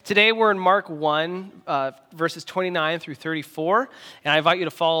Today we're in Mark 1, verses 29 through 34, and I invite you to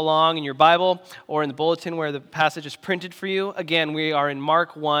follow along in your Bible or in the bulletin where the passage is printed for you. Again, we are in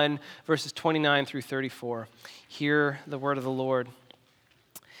Mark 1, verses 29 through 34. Hear the word of the Lord.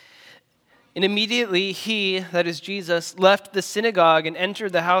 And immediately he, that is Jesus, left the synagogue and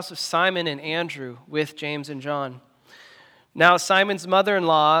entered the house of Simon and Andrew with James and John. Now Simon's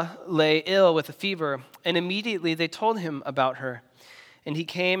mother-in-law lay ill with a fever, and immediately they told him about her. And he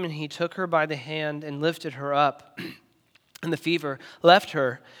came and he took her by the hand and lifted her up. And the fever left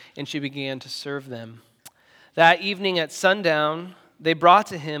her, and she began to serve them. That evening at sundown, they brought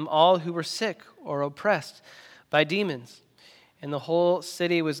to him all who were sick or oppressed by demons. And the whole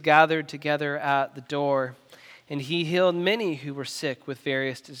city was gathered together at the door. And he healed many who were sick with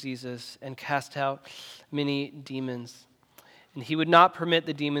various diseases and cast out many demons. And he would not permit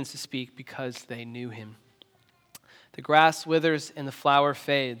the demons to speak because they knew him. The grass withers and the flower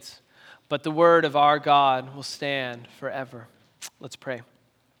fades, but the word of our God will stand forever. Let's pray.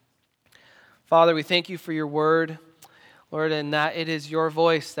 Father, we thank you for your word, Lord, and that it is your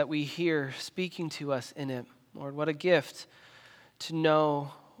voice that we hear speaking to us in it. Lord, what a gift to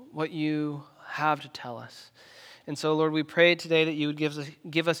know what you have to tell us. And so, Lord, we pray today that you would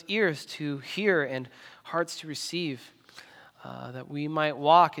give us ears to hear and hearts to receive. That we might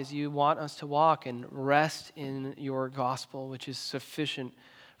walk as you want us to walk and rest in your gospel, which is sufficient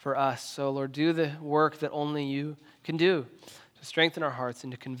for us. So, Lord, do the work that only you can do to strengthen our hearts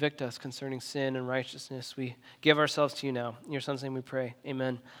and to convict us concerning sin and righteousness. We give ourselves to you now. In your Son's name we pray.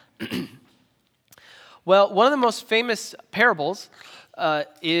 Amen. Well, one of the most famous parables of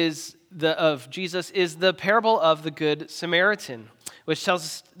Jesus is the parable of the Good Samaritan, which tells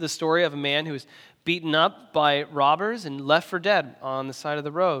us the story of a man who is beaten up by robbers and left for dead on the side of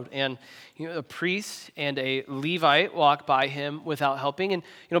the road. And a priest and a Levite walk by him without helping.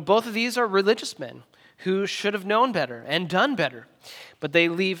 And both of these are religious men who should have known better and done better. But they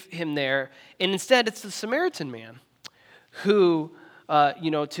leave him there. And instead, it's the Samaritan man who, to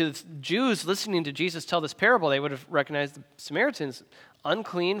the Jews listening to Jesus tell this parable, they would have recognized the Samaritan as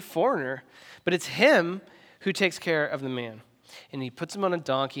unclean foreigner. But it's him who takes care of the man. And he puts him on a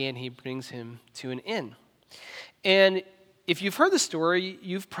donkey and he brings him to an inn. And if you've heard the story,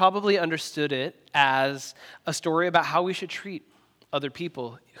 you've probably understood it as a story about how we should treat other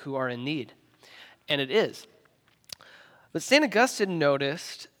people who are in need. And it is. But St. Augustine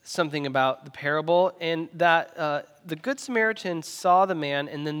noticed something about the parable, and that the Good Samaritan saw the man,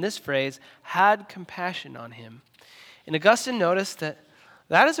 and then this phrase, had compassion on him. And Augustine noticed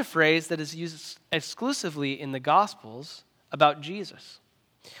that is a phrase that is used exclusively in the Gospels about Jesus.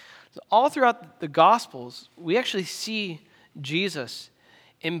 So all throughout the Gospels, we actually see Jesus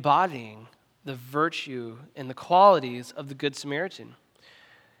embodying the virtue and the qualities of the Good Samaritan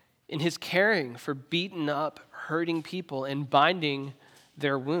in his caring for beaten up, hurting people and binding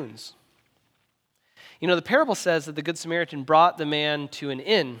their wounds. The parable says that the Good Samaritan brought the man to an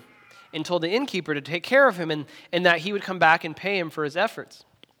inn and told the innkeeper to take care of him and that he would come back and pay him for his efforts.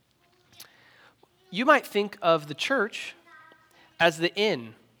 You might think of the church as the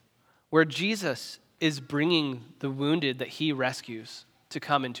inn where Jesus is bringing the wounded that he rescues to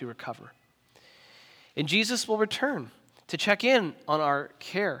come and to recover. And Jesus will return to check in on our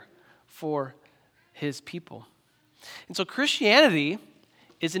care for his people. And so Christianity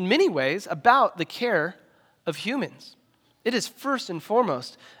is in many ways about the care of humans. It is first and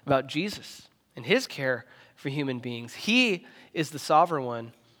foremost about Jesus and his care for human beings. He is the sovereign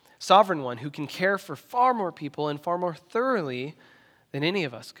one who can care for far more people and far more thoroughly than any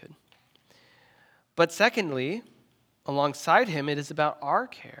of us could. But secondly, alongside him, it is about our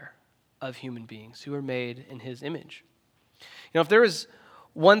care of human beings who are made in his image. If there is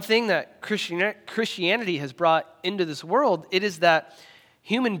one thing that Christianity has brought into this world, it is that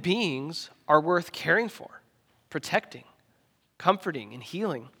human beings are worth caring for, protecting, comforting, and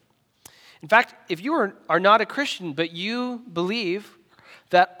healing. In fact, if you are not a Christian, but you believe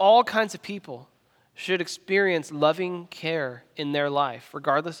that all kinds of people should experience loving care in their life,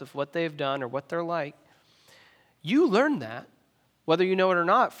 regardless of what they've done or what they're like, you learn that, whether you know it or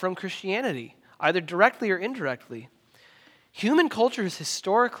not, from Christianity, either directly or indirectly. Human cultures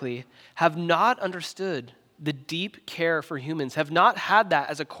historically have not understood the deep care for humans, have not had that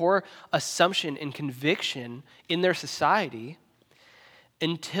as a core assumption and conviction in their society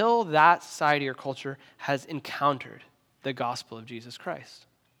until that society or culture has encountered the gospel of Jesus Christ.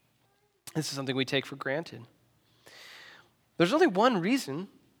 This is something we take for granted. There's only one reason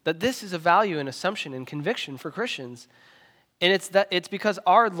that this is a value and assumption and conviction for Christians, and it's because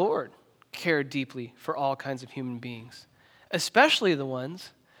our Lord cared deeply for all kinds of human beings, especially the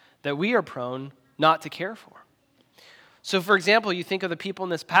ones that we are prone not to care for. So, for example, you think of the people in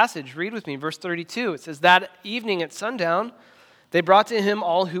this passage. Read with me, verse 32. It says, "That evening at sundown, they brought to him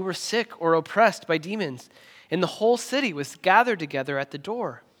all who were sick or oppressed by demons, and the whole city was gathered together at the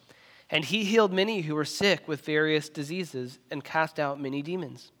door. And he healed many who were sick with various diseases and cast out many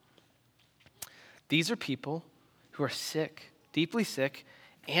demons." These are people who are sick, deeply sick,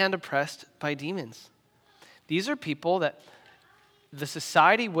 and oppressed by demons. These are people that the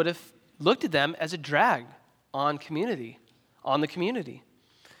society would have looked at them as a drag on the community.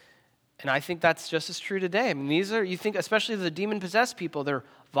 And I think that's just as true today. I mean, you think, especially the demon-possessed people, they're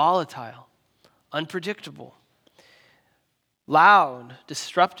volatile, unpredictable, loud,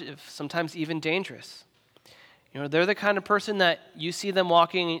 disruptive, sometimes even dangerous. They're the kind of person that you see them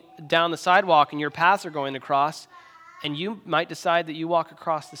walking down the sidewalk and your paths are going across, and you might decide that you walk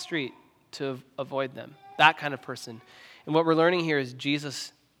across the street to avoid them. That kind of person. And what we're learning here is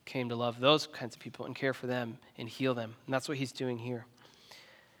Jesus came to love those kinds of people and care for them and heal them. And that's what he's doing here.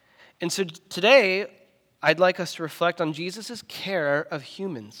 And so today, I'd like us to reflect on Jesus' care of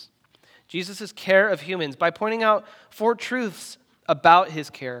humans. Jesus' care of humans by pointing out 4 truths about his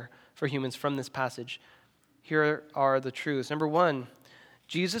care for humans from this passage. Here are the truths. Number 1,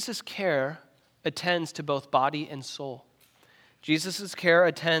 Jesus' care attends to both body and soul. Jesus' care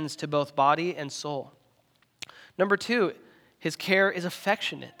attends to both body and soul. Number 2, his care is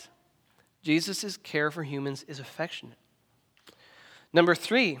affectionate. Jesus' care for humans is affectionate. Number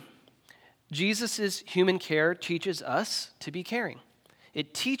 3, Jesus' human care teaches us to be caring.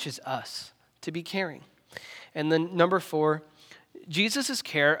 It teaches us to be caring. And then number 4, Jesus'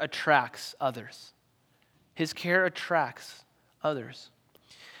 care attracts others. His care attracts others.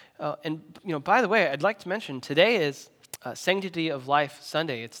 By the way, I'd like to mention today is Sanctity of Life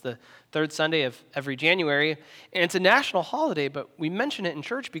Sunday. It's the 3rd Sunday of every January, and it's a national holiday, but we mention it in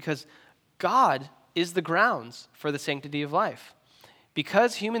church because God is the grounds for the sanctity of life.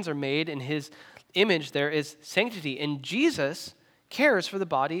 Because humans are made in his image, there is sanctity, and Jesus cares for the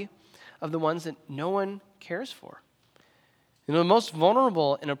body of the ones that no one cares for. The most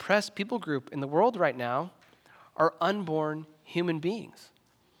vulnerable and oppressed people group in the world right now are unborn human beings.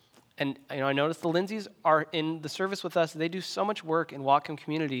 And I noticed the Lindsays are in the service with us. They do so much work in Whatcom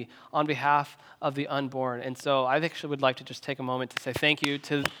community on behalf of the unborn. And so I actually would like to just take a moment to say thank you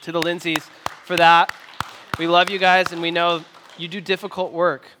to the Lindsays for that. We love you guys, and we know you do difficult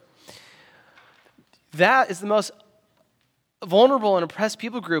work. That is the most vulnerable and oppressed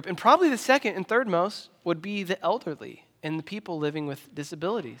people group. And probably the second and third most would be the elderly and the people living with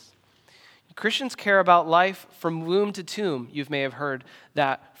disabilities. Christians care about life from womb to tomb. You may have heard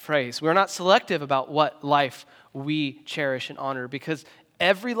that phrase. We're not selective about what life we cherish and honor because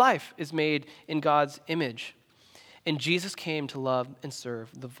every life is made in God's image. And Jesus came to love and serve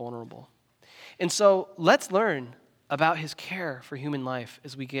the vulnerable. And so let's learn about his care for human life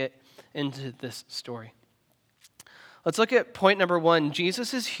as we get into this story. Let's look at point number 1.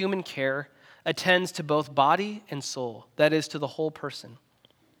 Jesus' human care attends to both body and soul, that is, to the whole person.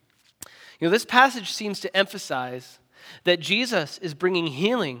 This passage seems to emphasize that Jesus is bringing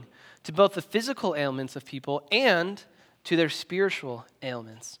healing to both the physical ailments of people and to their spiritual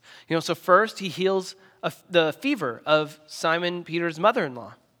ailments. So first he heals the fever of Simon Peter's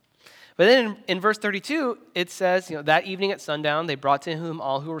mother-in-law. But then in verse 32, it says, that evening at sundown, they brought to him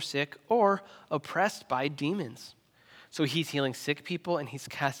all who were sick or oppressed by demons. So he's healing sick people and he's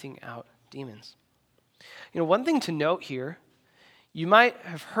casting out demons. One thing to note here, you might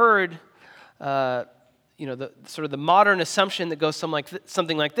have heard the sort of the modern assumption that goes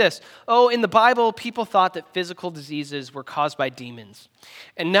something like this. Oh, in the Bible, people thought that physical diseases were caused by demons.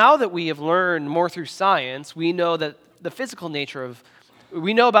 And now that we have learned more through science, we know about the physical nature of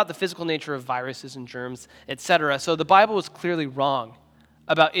viruses and germs, etc. So the Bible was clearly wrong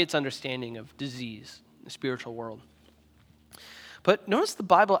about its understanding of disease in the spiritual world. But notice the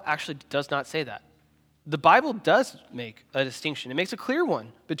Bible actually does not say that. The Bible does make a distinction. It makes a clear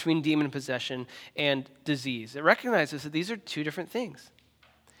one between demon possession and disease. It recognizes that these are 2 different things.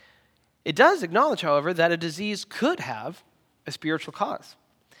 It does acknowledge, however, that a disease could have a spiritual cause.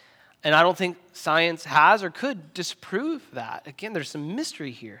 And I don't think science has or could disprove that. Again, there's some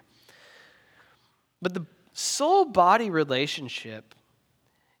mystery here. But the soul-body relationship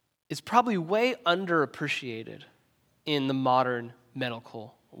is probably way underappreciated in the modern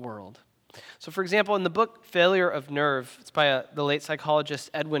medical world. So, for example, in the book Failure of Nerve, it's by the late psychologist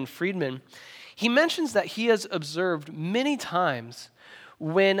Edwin Friedman, he mentions that he has observed many times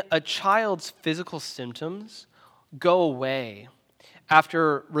when a child's physical symptoms go away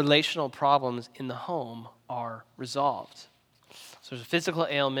after relational problems in the home are resolved. So So there's a physical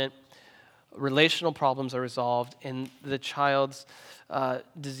ailment, relational problems are resolved, and the child's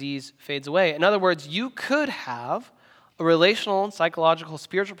disease fades away. In other words, you could have a relational, psychological,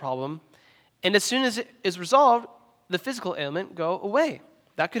 spiritual problem, and as soon as it is resolved, the physical ailment go away.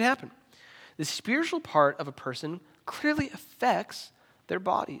 That could happen. The spiritual part of a person clearly affects their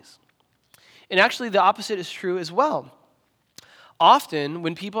bodies. And actually, the opposite is true as well. Often,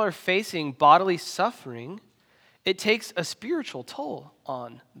 when people are facing bodily suffering, it takes a spiritual toll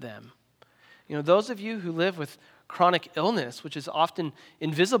on them. You know, those of you who live with chronic illness, which is often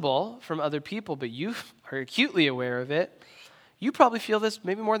invisible from other people, but you are acutely aware of it, you probably feel this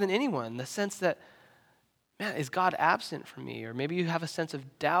maybe more than anyone, the sense that, man, is God absent from me? Or maybe you have a sense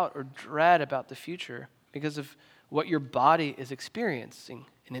of doubt or dread about the future because of what your body is experiencing,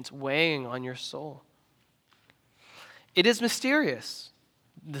 and it's weighing on your soul. It is mysterious,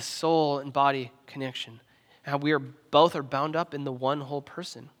 the soul and body connection, how we are both are bound up in the one whole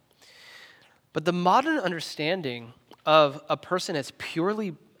person. But the modern understanding of a person as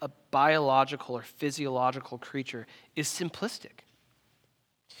purely a biological or physiological creature is simplistic.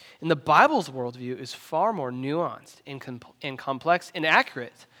 And the Bible's worldview is far more nuanced and complex and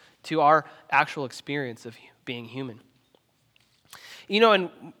accurate to our actual experience of being human. You know, and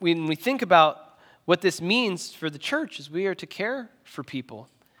when we think about what this means for the church is we are to care for people,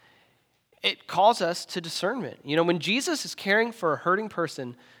 it calls us to discernment. You know, when Jesus is caring for a hurting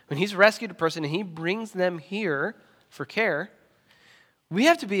person, when he's rescued a person and he brings them here for care, we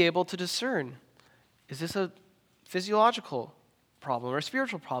have to be able to discern, is this a physiological problem or a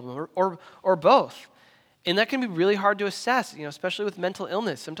spiritual problem or both? And that can be really hard to assess, you know, especially with mental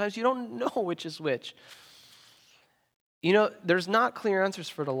illness. Sometimes you don't know which is which. You know, there's not clear answers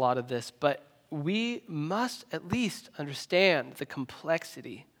for a lot of this, but we must at least understand the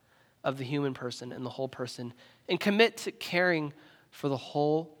complexity of the human person and the whole person and commit to caring for the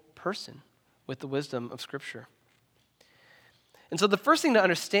whole person with the wisdom of Scripture. And so the first thing to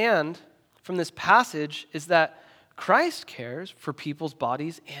understand from this passage is that Christ cares for people's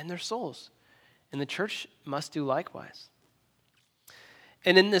bodies and their souls, and the church must do likewise.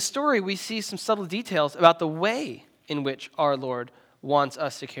 And in this story, we see some subtle details about the way in which our Lord wants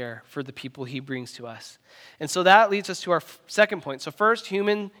us to care for the people he brings to us. And so that leads us to our second point. So first,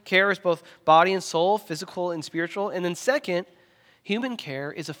 human care is both body and soul, physical and spiritual. And then second, human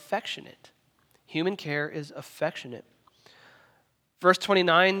care is affectionate. Human care is affectionate. Verse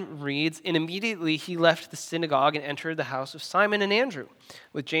 29 reads, "And immediately he left the synagogue and entered the house of Simon and Andrew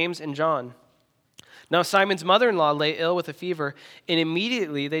with James and John. Now Simon's mother-in-law lay ill with a fever, and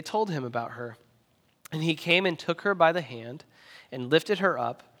immediately they told him about her. And he came and took her by the hand and lifted her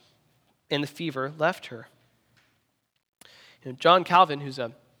up, and the fever left her." You know, John Calvin, who's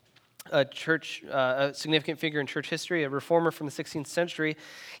a significant figure in church history, a reformer from the 16th century,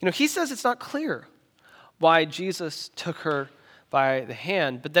 you know, he says it's not clear why Jesus took her by the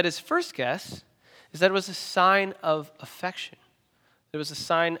hand, but that his first guess is that it was a sign of affection. It was a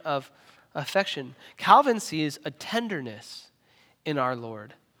sign of affection. Calvin sees a tenderness in our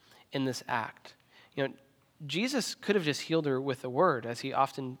Lord in this act. You know, Jesus could have just healed her with a word, as he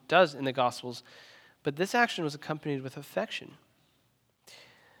often does in the Gospels, but this action was accompanied with affection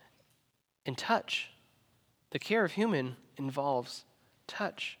and touch. The care of human involves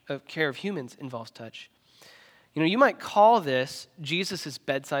touch. Care of humans involves touch. You know, you might call this Jesus'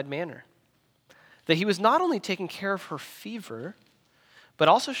 bedside manner, that he was not only taking care of her fever, but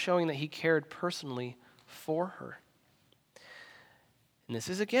also showing that he cared personally for her. And this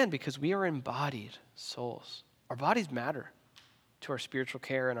is, again, because we are embodied souls. Our bodies matter to our spiritual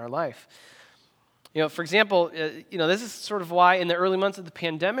care in our life. You know, for example, this is sort of why in the early months of the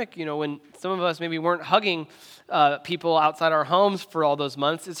pandemic, you know, when some of us maybe weren't hugging people outside our homes for all those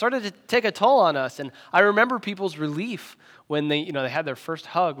months, it started to take a toll on us. And I remember people's relief when they had their first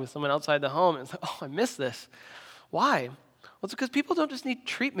hug with someone outside the home. It's like, oh, I miss this. Why? Well, it's because people don't just need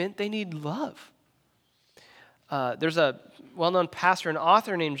treatment, they need love. There's a well-known pastor and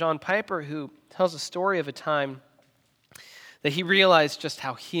author named John Piper who tells a story of a time that he realized just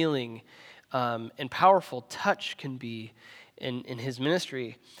how healing and powerful touch can be in his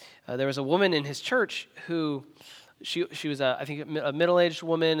ministry. There was a woman in his church who, she was, I think, a middle-aged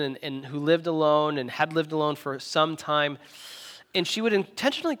woman and who lived alone and had lived alone for some time. And she would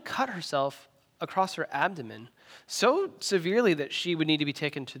intentionally cut herself across her abdomen so severely that she would need to be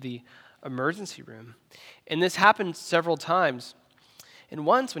taken to the emergency room. And this happened several times. And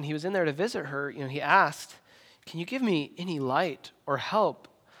once when he was in there to visit her, he asked, "Can you give me any light or help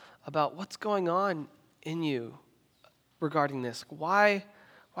about what's going on in you regarding this? Why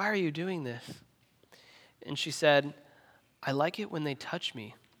are you doing this?" And she said, I like it when they touch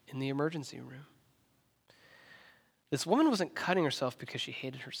me in the emergency room. This woman wasn't cutting herself because she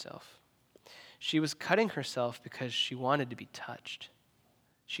hated herself. She was cutting herself because she wanted to be touched.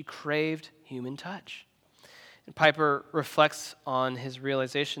 She craved human touch. And Piper reflects on his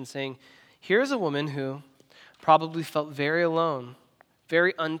realization, saying, here's a woman who probably felt very alone,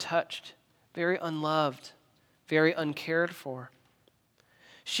 very untouched, very unloved, very uncared for.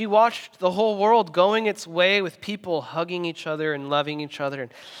 She watched the whole world going its way with people hugging each other and loving each other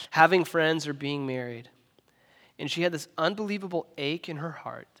and having friends or being married. And she had this unbelievable ache in her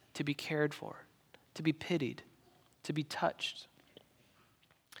heart to be cared for, to be pitied, to be touched.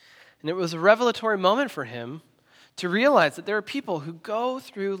 And it was a revelatory moment for him to realize that there are people who go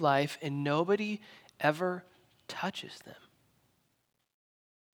through life and nobody ever touches them.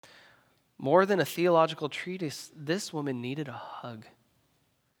 More than a theological treatise, this woman needed a hug.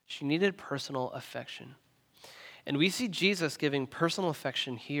 She needed personal affection. And we see Jesus giving personal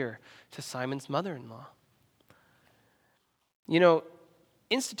affection here to Simon's mother-in-law. You know,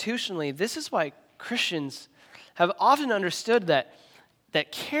 institutionally, this is why Christians have often understood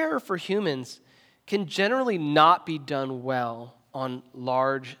that care for humans can generally not be done well on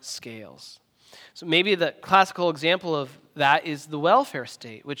large scales. So maybe the classical example of that is the welfare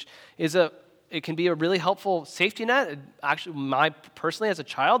state, which is it can be a really helpful safety net. Actually, personally as a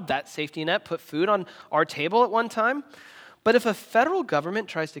child, that safety net put food on our table at one time. But if a federal government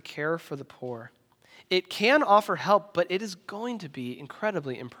tries to care for the poor, it can offer help, but it is going to be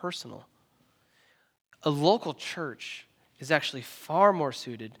incredibly impersonal. A local church is actually far more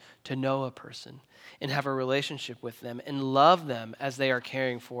suited to know a person and have a relationship with them and love them as they are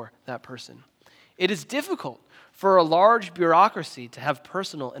caring for that person. It is difficult for a large bureaucracy to have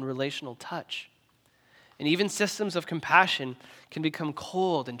personal and relational touch. And even systems of compassion can become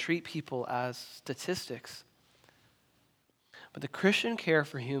cold and treat people as statistics. But the Christian care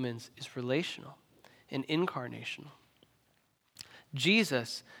for humans is relational and incarnational.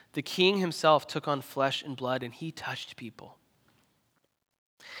 Jesus, the King himself, took on flesh and blood and he touched people.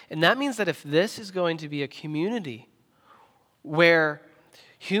 And that means that if this is going to be a community where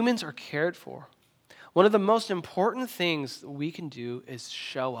humans are cared for, one of the most important things that we can do is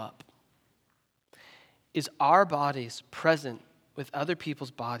show up. Is our bodies present with other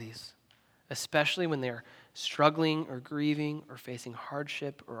people's bodies, especially when they're struggling or grieving or facing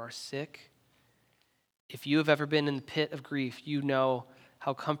hardship or are sick? If you have ever been in the pit of grief, you know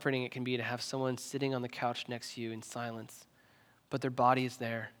how comforting it can be to have someone sitting on the couch next to you in silence, but their body is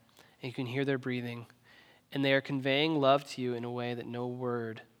there, and you can hear their breathing, and they are conveying love to you in a way that no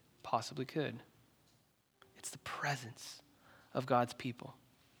word possibly could. It's the presence of God's people.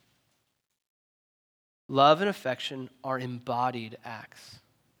 Love and affection are embodied acts.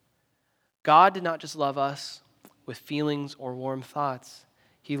 God did not just love us with feelings or warm thoughts.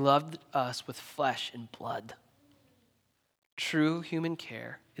 He loved us with flesh and blood. True human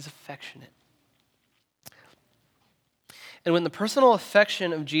care is affectionate. And when the personal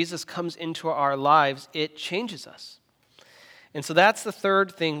affection of Jesus comes into our lives, it changes us. And so that's the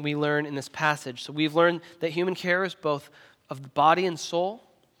third thing we learn in this passage. So we've learned that human care is both of the body and soul,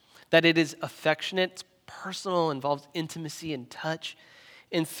 that it is affectionate, it's personal, involves intimacy and touch.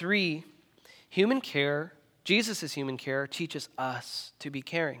 And 3, human care, Jesus' human care, teaches us to be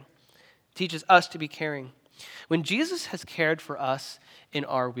caring. Teaches us to be caring. When Jesus has cared for us in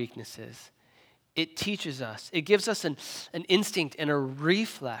our weaknesses, it teaches us, it gives us an instinct and a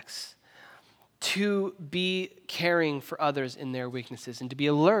reflex to be caring for others in their weaknesses and to be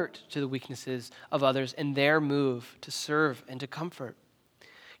alert to the weaknesses of others and their move to serve and to comfort.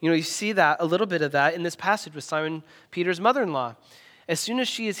 You know, you see that, a little bit of that in this passage with Simon Peter's mother-in-law. As soon as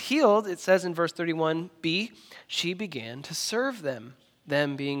she is healed, it says in verse 31b, she began to serve them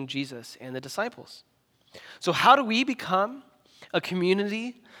being Jesus and the disciples. So how do we become a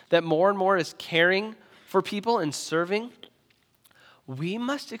community that more and more is caring for people and serving? We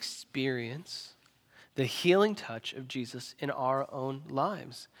must experience the healing touch of Jesus in our own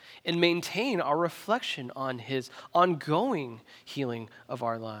lives and maintain our reflection on his ongoing healing of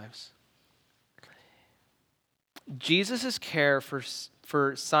our lives. Jesus' care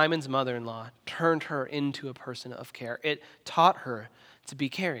for Simon's mother-in-law turned her into a person of care. It taught her to be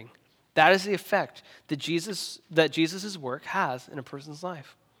caring. That is the effect that Jesus' work has in a person's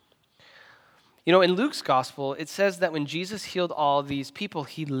life. You know, in Luke's gospel, it says that when Jesus healed all these people,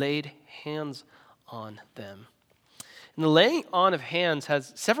 he laid hands on them. And the laying on of hands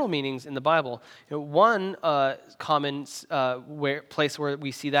has several meanings in the Bible. One common place where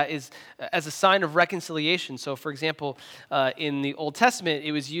we see that is as a sign of reconciliation. So, for example, in the Old Testament,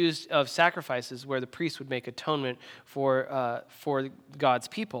 it was used of sacrifices where the priest would make atonement for God's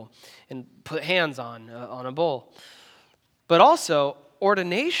people and put hands on a bull. But also,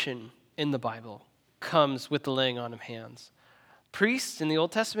 ordination in the Bible comes with the laying on of hands. Priests in the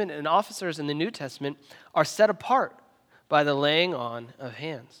Old Testament and officers in the New Testament are set apart by the laying on of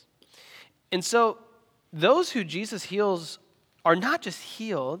hands. And so those who Jesus heals are not just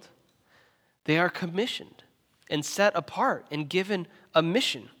healed, they are commissioned and set apart and given a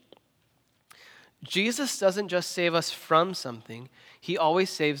mission. Jesus doesn't just save us from something, he always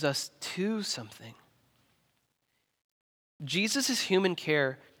saves us to something. Jesus' human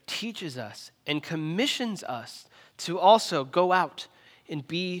care teaches us and commissions us to also go out and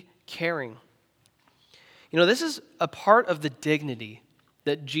be caring. This is a part of the dignity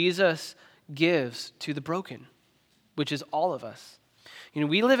that Jesus gives to the broken, which is all of us.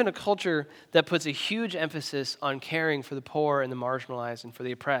 We live in a culture that puts a huge emphasis on caring for the poor and the marginalized and for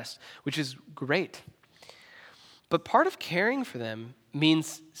the oppressed, which is great. But part of caring for them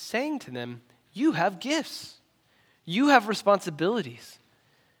means saying to them, you have gifts. You have responsibilities.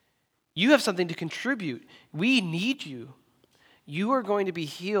 You have something to contribute. We need you. You are going to be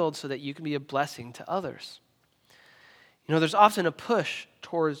healed so that you can be a blessing to others. There's often a push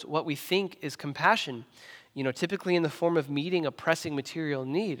towards what we think is compassion, typically in the form of meeting a pressing material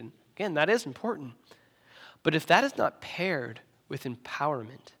need. And again, that is important. But if that is not paired with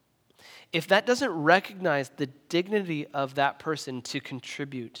empowerment, if that doesn't recognize the dignity of that person to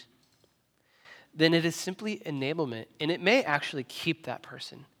contribute, then it is simply enablement, and it may actually keep that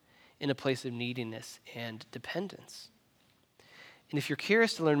person in a place of neediness and dependence. And if you're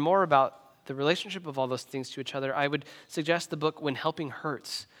curious to learn more about the relationship of all those things to each other, I would suggest the book When Helping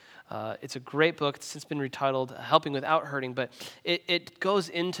Hurts. It's a great book. It's since been retitled Helping Without Hurting, but it goes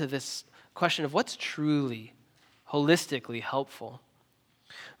into this question of what's truly, holistically helpful.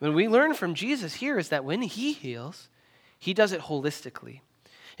 What we learn from Jesus here is that when he heals, he does it holistically.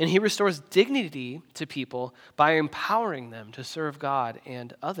 And he restores dignity to people by empowering them to serve God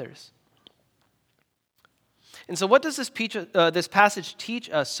and others. And so what does this passage teach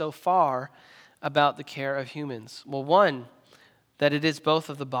us so far about the care of humans? Well, one, that it is both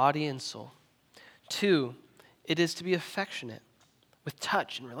of the body and soul. Two, it is to be affectionate with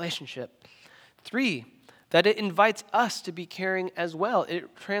touch and relationship. Three, that it invites us to be caring as well.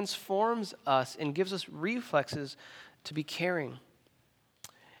 It transforms us and gives us reflexes to be caring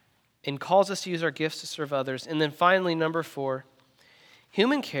and calls us to use our gifts to serve others. And then finally, number 4,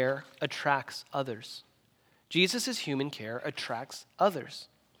 human care attracts others. Jesus' human care attracts others.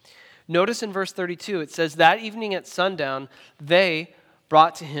 Notice in verse 32, it says, that evening at sundown, they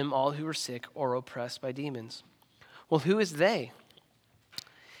brought to him all who were sick or oppressed by demons. Well, who is they?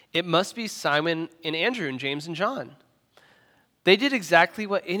 It must be Simon and Andrew and James and John. They did exactly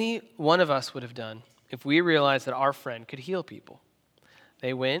what any one of us would have done if we realized that our friend could heal people.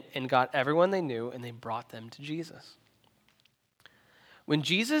 They went and got everyone they knew and they brought them to Jesus. When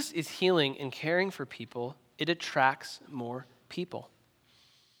Jesus is healing and caring for people, it attracts more people.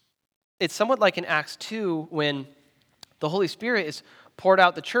 It's somewhat like in Acts 2 when the Holy Spirit is poured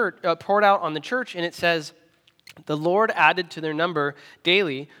out on the church, and it says, the Lord added to their number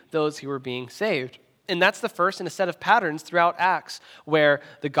daily those who were being saved. And that's the first in a set of patterns throughout Acts where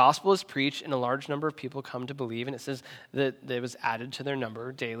the gospel is preached and a large number of people come to believe, and it says that it was added to their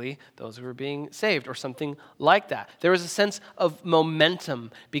number daily those who were being saved, or something like that. There was a sense of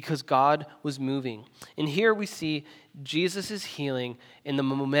momentum because God was moving. And here we see Jesus' healing in the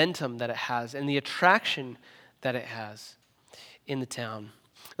momentum that it has and the attraction that it has in the town.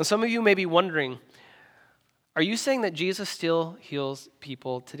 Now, some of you may be wondering, are you saying that Jesus still heals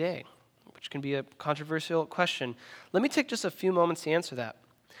people today? Which can be a controversial question. Let me take just a few moments to answer that.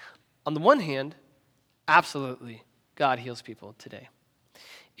 On the one hand, absolutely, God heals people today.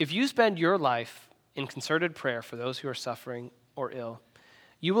 If you spend your life in concerted prayer for those who are suffering or ill,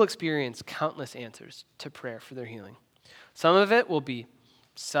 you will experience countless answers to prayer for their healing. Some of it will be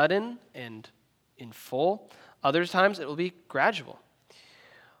sudden and in full. Other times it will be gradual.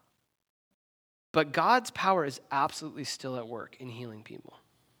 But God's power is absolutely still at work in healing people.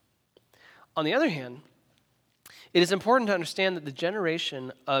 On the other hand, it is important to understand that the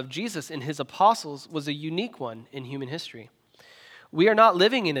generation of Jesus and his apostles was a unique one in human history. We are not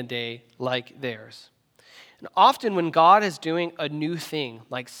living in a day like theirs. And often when God is doing a new thing,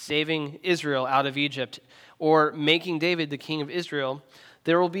 like saving Israel out of Egypt or making David the king of Israel,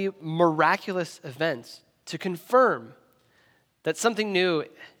 there will be miraculous events to confirm that something new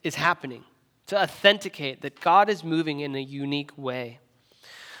is happening, to authenticate that God is moving in a unique way.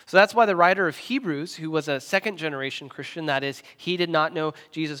 So that's why the writer of Hebrews, who was a second-generation Christian, that is, he did not know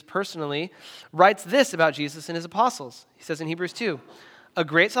Jesus personally, writes this about Jesus and his apostles. He says in Hebrews 2, "A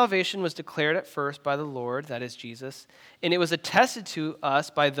great salvation was declared at first by the Lord," that is Jesus, "and it was attested to us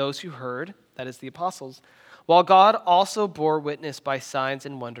by those who heard," that is the apostles, "while God also bore witness by signs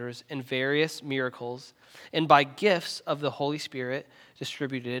and wonders and various miracles and by gifts of the Holy Spirit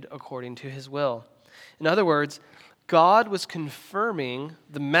distributed according to his will." In other words, God was confirming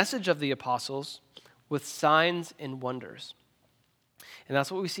the message of the apostles with signs and wonders. And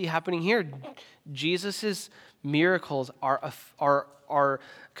that's what we see happening here. Jesus' miracles are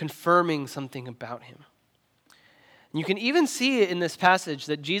confirming something about him. And you can even see in this passage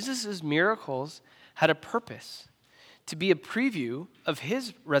that Jesus' miracles had a purpose, to be a preview of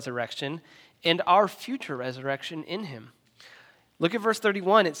his resurrection and our future resurrection in him. Look at verse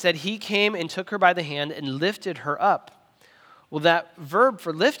 31. It said, "He came and took her by the hand and lifted her up." Well, that verb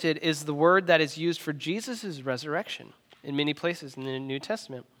for lifted is the word that is used for Jesus' resurrection in many places in the New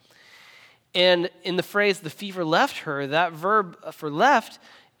Testament. And in the phrase, "the fever left her," that verb for left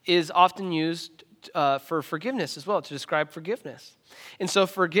is often used for forgiveness as well, to describe forgiveness. And so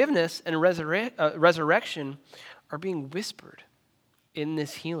forgiveness and resurrection are being whispered in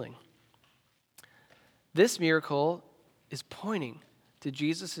this healing. This miracle is pointing to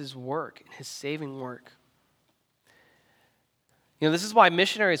Jesus' work and his saving work. This is why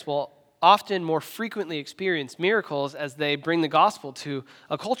missionaries will often more frequently experience miracles as they bring the gospel to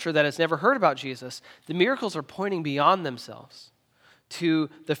a culture that has never heard about Jesus. The miracles are pointing beyond themselves to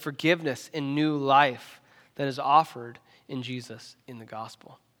the forgiveness and new life that is offered in Jesus in the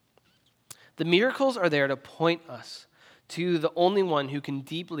gospel. The miracles are there to point us to the only one who can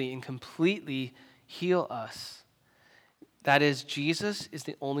deeply and completely heal us. That is, Jesus is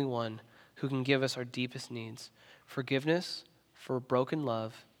the only one who can give us our deepest needs: forgiveness for broken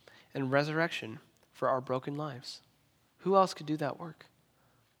love and resurrection for our broken lives. Who else could do that work?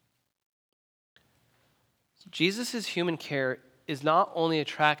 Jesus' human care is not only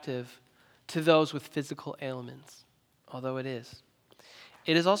attractive to those with physical ailments, although it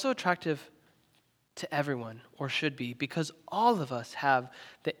is also attractive to everyone, or should be, because all of us have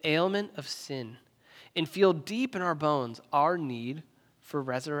the ailment of sin and feel deep in our bones our need for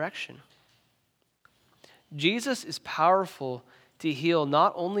resurrection. Jesus is powerful to heal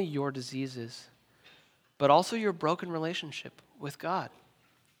not only your diseases, but also your broken relationship with God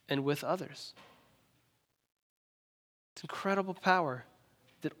and with others. It's incredible power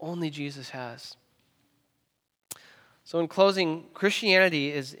that only Jesus has. So in closing,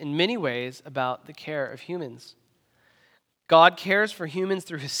 Christianity is in many ways about the care of humans. God cares for humans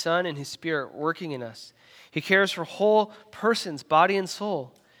through his Son and his Spirit working in us. He cares for whole persons, body and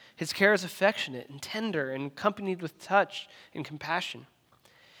soul. His care is affectionate and tender and accompanied with touch and compassion.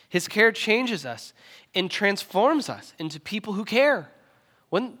 His care changes us and transforms us into people who care.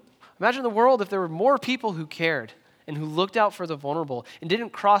 Imagine the world if there were more people who cared and who looked out for the vulnerable and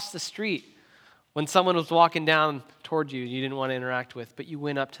didn't cross the street when someone was walking down toward you didn't want to interact with, but you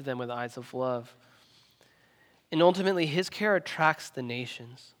went up to them with eyes of love. And ultimately, his care attracts the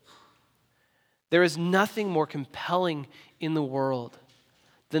nations. There is nothing more compelling in the world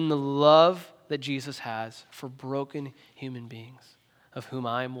than the love that Jesus has for broken human beings, of whom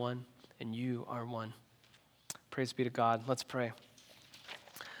I am one and you are one. Praise be to God. Let's pray.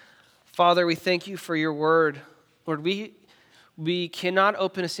 Father, we thank you for your word. Lord, we cannot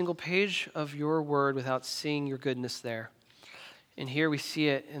open a single page of your word without seeing your goodness there. And here we see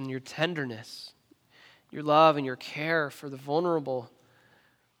it in your tenderness, your love and your care for the vulnerable.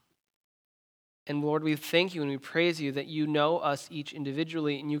 And Lord, we thank you and we praise you that you know us each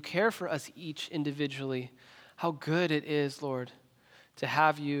individually and you care for us each individually. How good it is, Lord, to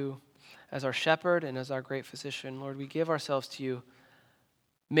have you as our shepherd and as our great physician. Lord, we give ourselves to you.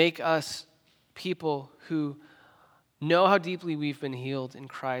 Make us people who know how deeply we've been healed in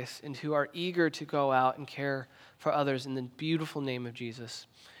Christ and who are eager to go out and care for others in the beautiful name of Jesus.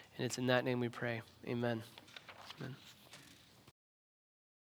 And it's in that name we pray. Amen. Amen.